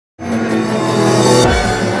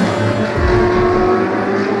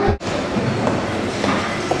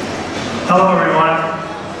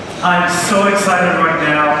excited right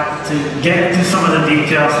now to get into some of the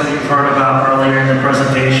details that you've heard about earlier in the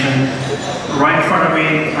presentation. Right in front of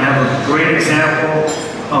me, I have a great example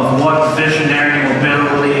of what visionary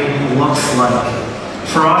mobility looks like.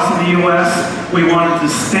 For us in the US, we wanted to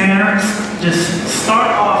just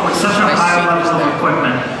start off with such a high level of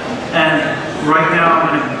equipment. And right now, I'm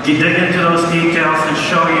going to dig into those details and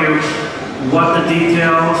show you what the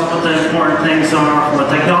details, what the important things are from a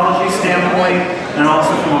technology standpoint and also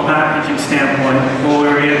from a packaging standpoint, what we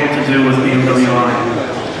were able to do with BMW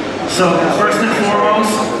i. So first and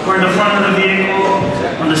foremost, we're in the front of the vehicle.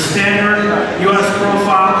 On the standard US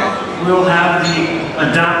profile, we will have the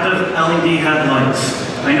adaptive LED headlights.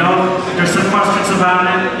 I know there's some questions about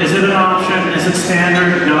it. Is it an option? Is it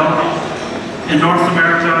standard? No. In North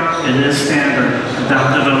America, it is standard,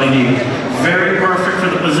 adaptive LED. Very perfect for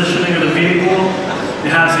the positioning of the vehicle.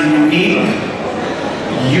 It has a unique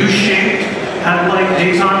U-shaped headlight,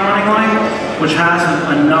 daytime running light, which has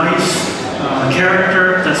a nice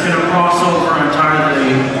character that's going to cross over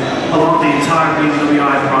entirely along the entire BMW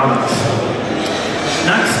i products.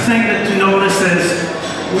 Next thing to notice is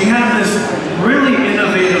we have this really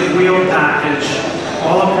innovative wheel package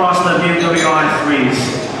all across the BMW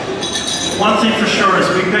i3s. One thing for sure is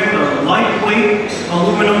we picked a lightweight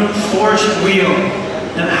aluminum forged wheel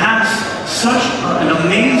that has such an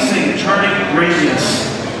amazing turning radius.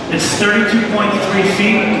 It's 32.3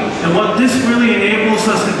 feet, and what this really enables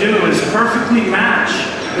us to do is perfectly match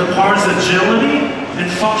the car's agility and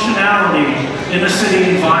functionality in a city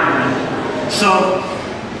environment. So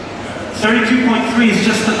 32.3 is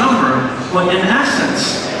just a number, but in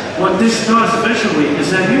essence, what this does visually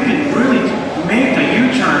is that you can really make a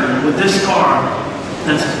U-turn with this car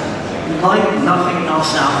that's like nothing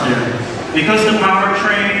else out there. Because the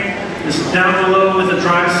powertrain is down below with the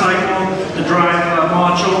drive cycle, the drive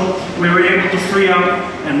module, we were able to free up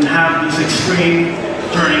and have these extreme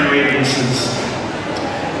turning radiuses.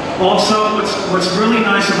 Also, what's really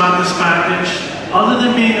nice about this package, other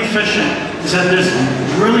than being efficient, is that there's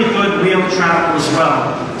really good wheel travel as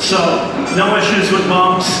well. So, no issues with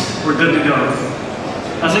bumps, we're good to go.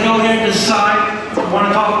 As I go here to the side, I want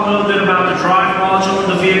to talk a little bit about the drive module in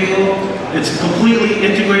the vehicle. It's completely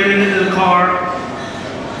integrated into the car.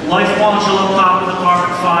 Life module up top with the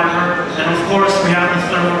carbon fiber. And of course, we have the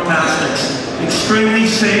thermoplastics. Extremely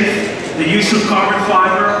safe. The use of carbon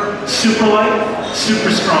fiber, super light,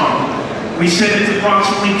 super strong. We say it's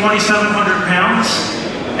approximately 2,700 pounds.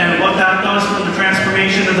 And what that does for the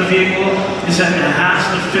transformation of the vehicle is that it has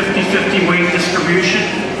the 50-50 weight distribution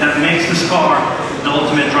that makes this car the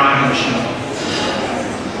ultimate driving machine.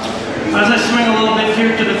 As I swing a little bit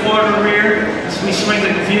here to the quarter rear, as we swing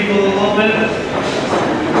the vehicle a little bit,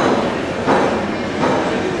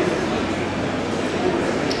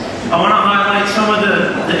 I want to highlight some of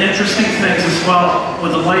the interesting things as well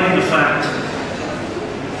with the lighting effect.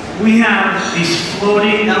 We have these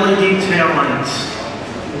floating LED taillights.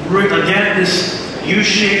 Again, this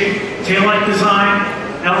U-shaped taillight design,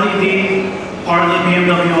 LED, part of the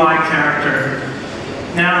BMW i character.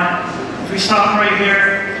 Now, if we stop right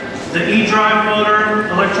here, the e-drive motor,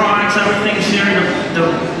 electronics, everything's here in the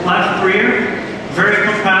left rear. Very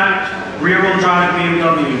compact, rear-wheel drive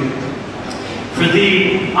BMW. For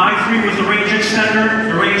the i3 with the range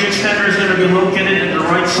extender is going to be located in the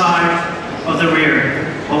right side of the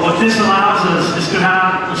rear. But what this allows us is to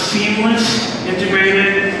have a seamless,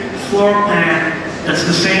 integrated floor plan that's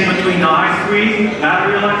the same between the i3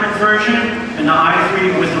 battery electric version and the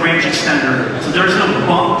i3 with the range extender. So there's no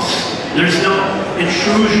bumps, there's no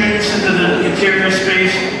intrusions into the interior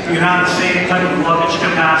space. You have the same type of luggage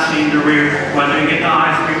capacity in the rear, whether you get the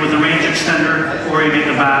i3 with the range extender or you get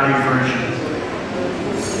the battery version.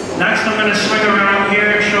 Next, I'm going to swing around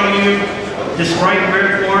here and show you this right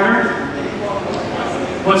rear quarter.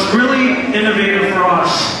 What's really innovative for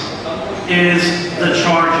us is the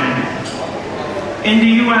charging. In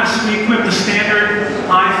the US, we equip the standard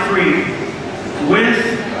i3 with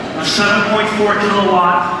a 7.4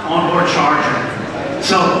 kilowatt onboard charger.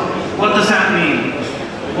 So, what does that mean?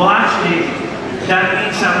 Well, actually, that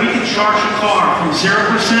means that we can charge a car from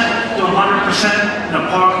 0% to 100% in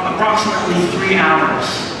approximately 3 hours.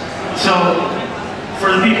 So,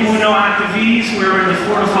 for the people who know active Vs, we're in the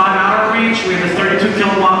 4 to 5 hour range. We have a 32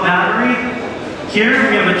 kilowatt battery. Here,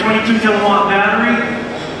 we have a 22 kilowatt battery,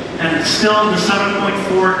 and still the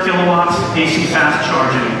 7.4 kilowatts AC fast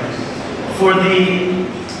charging. For the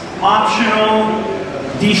optional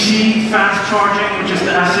DC fast charging, which is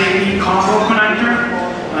the SAE combo connector,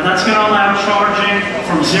 that's going to allow charging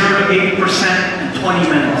from 0 to 80% in 20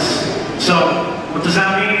 minutes. So, what does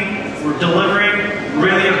that mean? We're delivering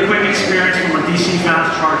really a quick experience from a DC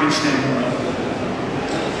fast charging standpoint.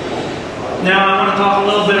 Now I want to talk a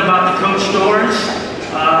little bit about the coach doors.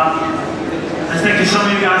 I think some of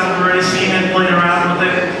you guys have already seen it, played around with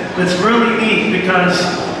it. It's really neat because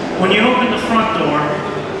when you open the front door,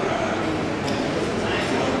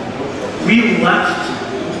 we left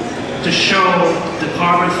to show the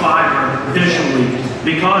carbon fiber visually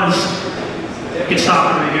because, you can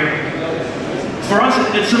stop it right here. For us,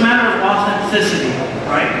 it's a matter of authenticity,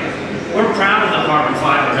 right? We're proud of the carbon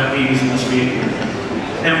fiber that we use in this vehicle.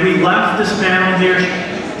 And we left this panel here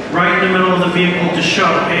right in the middle of the vehicle to show,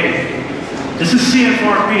 hey, this is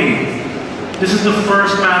CFRP. This is the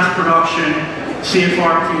first mass production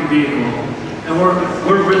CFRP vehicle. And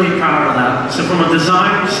we're really proud of that. So from a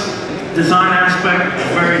design aspect,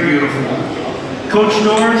 very beautiful. Coach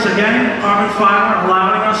doors, again, carbon fiber,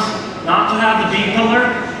 allowing us not to have the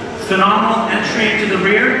B-pillar. Phenomenal entry into the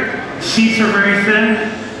rear. Seats are very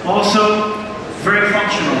thin. Also, very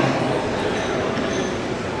functional.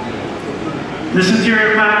 This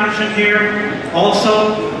interior package in here,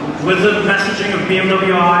 also with the messaging of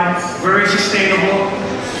BMW I, very sustainable.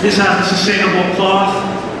 This has a sustainable cloth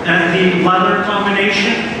and the leather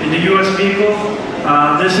combination in the US vehicle.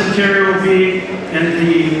 This interior will be in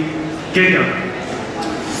the Giga.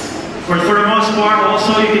 For the most part,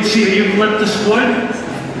 also you can see the eucalyptus wood,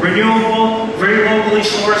 renewable, very locally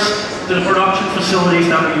sourced to the production facilities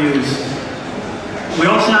that we use. We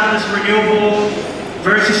also have this renewable,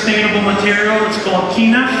 very sustainable material. It's called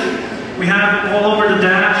KNF. We have it all over the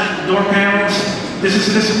dash, the door panels. This is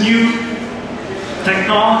this new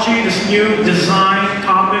technology, this new design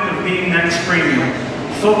topic of being next premium.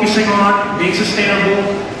 Focusing on being sustainable,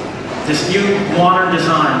 this new modern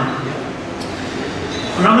design.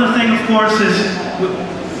 Another thing, of course, is,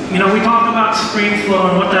 we talk about screen flow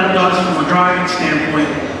and what that does from a driving standpoint.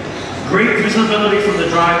 Great visibility from the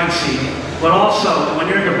driving seat, but also when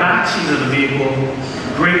you're in the back seat of the vehicle,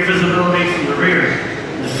 great visibility from the rear.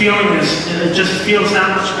 The feeling is, it just feels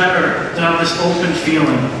that much better to have this open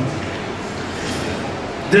feeling.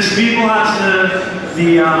 This vehicle has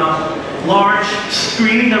the large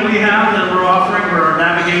screen that we have that we're offering. We're a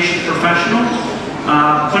navigation professional.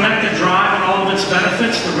 Connected drive and all of its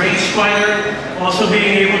benefits, the range finder, also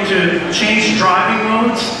being able to change driving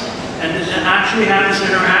modes and actually have this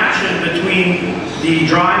interaction between the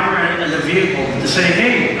driver and the vehicle to say,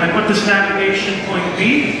 hey, I put this navigation point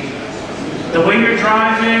B, the way you're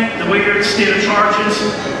driving, the way your state of charge is,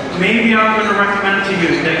 maybe I'm going to recommend to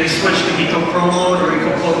you that you switch to Eco Pro mode or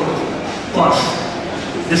Eco Plus.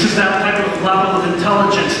 This is that type of level of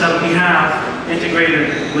intelligence that we have integrated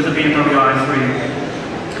with the BMW i3.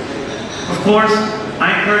 Of course,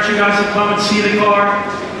 I encourage you guys to come and see the car,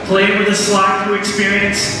 play with the slide-through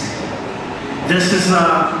experience. This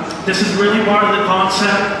is really part of the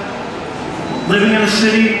concept. Living in a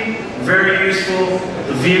city, very useful.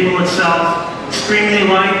 The vehicle itself, extremely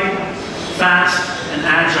light, fast, and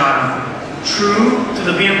agile. True to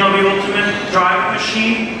the BMW Ultimate driving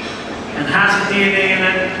machine, and has the DNA in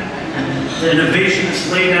it, and the innovation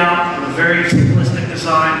is laid out in a very simplistic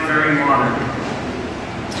design, very modern.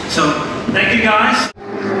 So, thank you guys.